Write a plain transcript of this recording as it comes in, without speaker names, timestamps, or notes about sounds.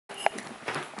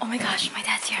my gosh, my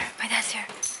dad's here. My dad's here.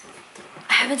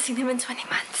 I haven't seen him in 20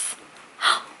 months.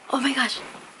 Oh my gosh.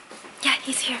 Yeah,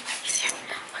 he's here. He's here.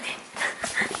 Okay.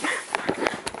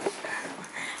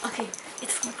 Okay,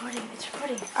 it's recording. It's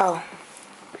recording. Oh.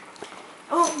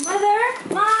 Oh,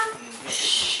 mother! Mom!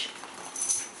 Shh.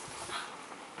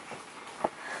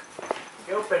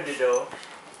 You open the door.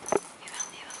 You will.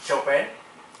 It's open.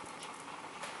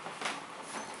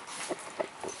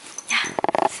 Yeah,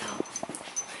 so,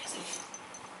 where is he?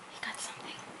 He got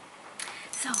something.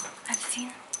 So, I've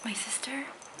seen my sister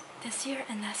this year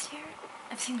and last year.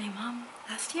 I've seen my mom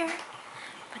last year.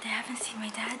 But I haven't seen my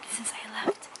dad since I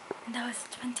left. And that was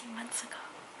 20 months ago.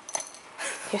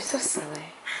 You're so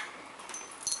silly.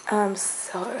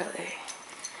 So early.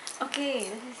 Okay,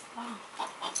 this is long.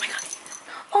 Oh my god.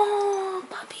 Oh,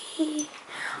 puppy.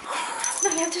 No,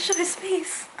 you have to show his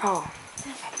face. Oh.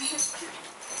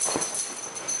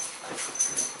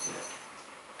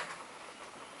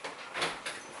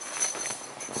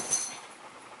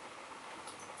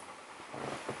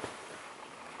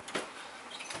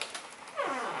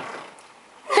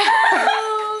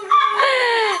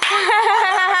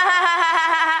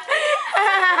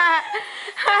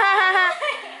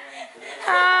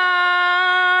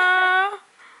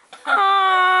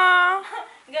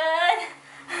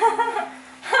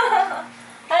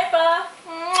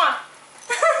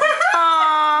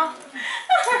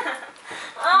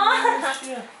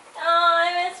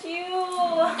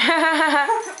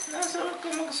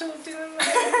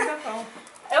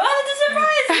 I wanted to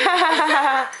surprise you!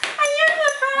 And you're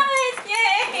surprised!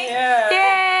 Yay! Yeah. Yay!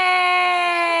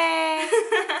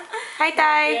 Hi,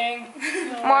 Ty.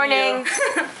 Morning.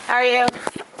 How are you?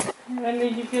 When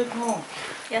did you get home?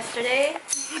 Yesterday?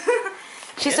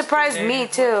 She surprised me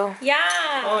too.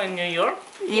 Yeah! Oh, in New York?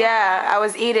 Yeah, I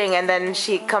was eating and then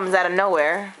she comes out of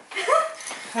nowhere.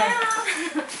 Where are you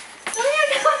going?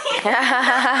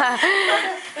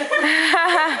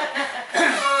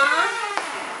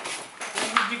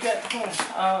 When did you get home?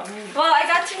 Well, I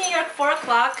got to New York 4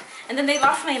 o'clock and then they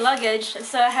lost my luggage,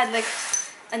 so I had like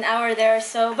an hour there or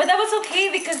so. But that was okay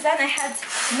because then I had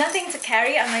nothing to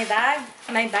carry on my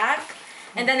back.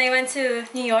 And then I went to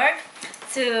New York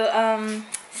to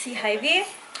see Ivy.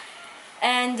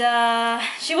 And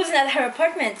she wasn't at her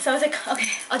apartment, so I was like,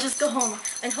 okay, I'll just go home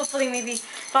and hopefully maybe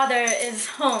father is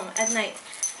home at night.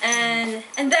 And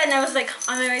then I was like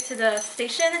on my way to the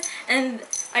station and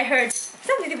I heard, is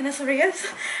that Lady Vanessa Reyes?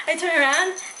 I turn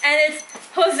around and it's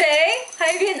Jose,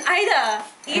 Ivy and Ida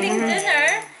eating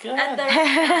dinner at the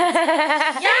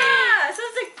restaurant. Yeah, so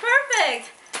it's like perfect.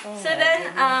 So then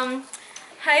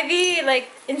Ivy like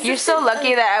insisted. You're so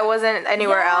lucky that I wasn't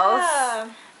anywhere else. Yeah.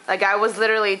 Like I was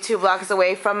literally 2 blocks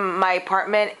away from my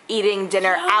apartment eating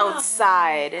dinner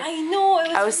outside. I know, it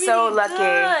was I was really so lucky.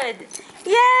 Good.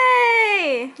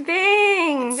 Yay!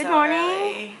 Bing! Good So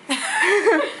morning.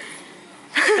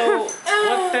 So,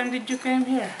 what time did you come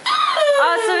here?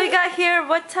 Oh, so we got here,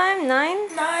 what time?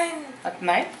 9? 9. At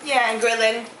night? Yeah, and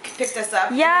Graylin picked us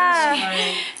up. Yeah.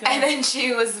 And then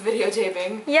she was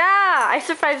videotaping. Yeah, I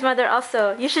surprised mother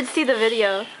also. You should see the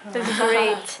video. It was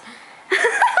great.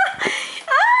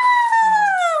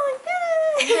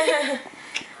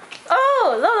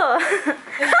 Oh, Lolo.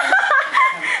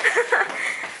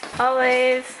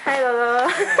 Always. Hi, Lolo.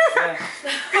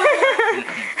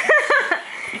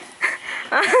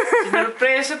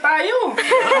 Sinurpresa tayo!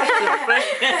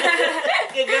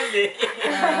 Kagabi. Oh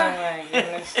my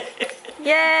goodness.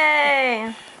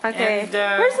 Yay. Okay. And,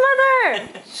 where's mother?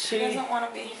 She doesn't want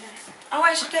to be here. Oh,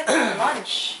 I should get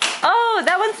lunch. Oh,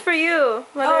 that one's for you.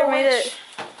 Mother made which? it.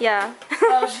 Yeah.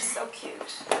 Oh, she's so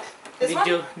cute. This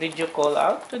one? did you call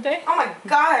out today? Oh my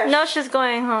gosh. No, she's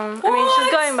going home. I mean, she's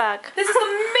What? going back. This is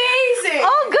amazing.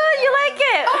 Oh, good. You like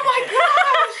it. Oh my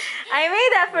gosh. I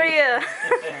made that for you.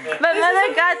 But mother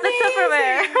got the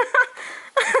Tupperware.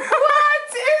 What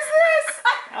is this?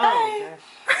 Oh my gosh.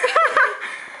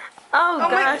 Oh, Oh my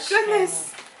gosh. goodness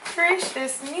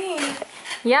gracious me.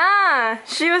 Yeah.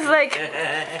 She was like,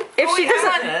 if she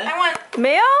doesn't... I want.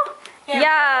 Mayo? Yeah.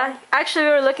 Yeah. Actually,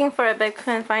 we were looking for it, but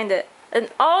couldn't find it. And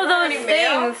all You don't those have any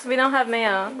mayo? things, we don't have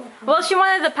mayo. Well, she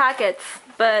wanted the packets,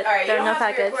 but All right, there you are don't no have to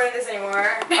be packets. recording this anymore.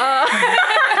 No,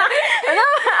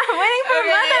 I'm waiting for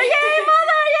Okay. mother. Yay,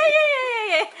 mother! Yay, yay, yay,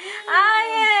 yay, yay! Ah,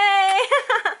 yay!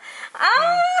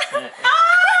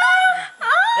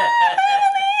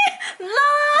 Family!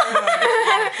 Love!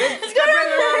 Let's go to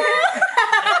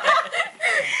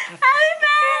Happy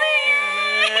family!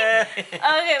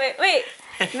 Okay, wait.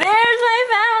 There's my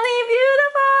family,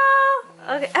 beautiful.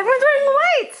 Okay, everyone's wearing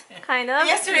white, kind of.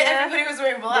 Yesterday, Yeah. everybody was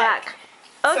wearing black.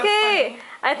 Black. Okay, funny.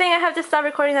 I think I have to stop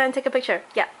recording now and take a picture.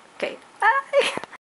 Yeah. Okay. Bye.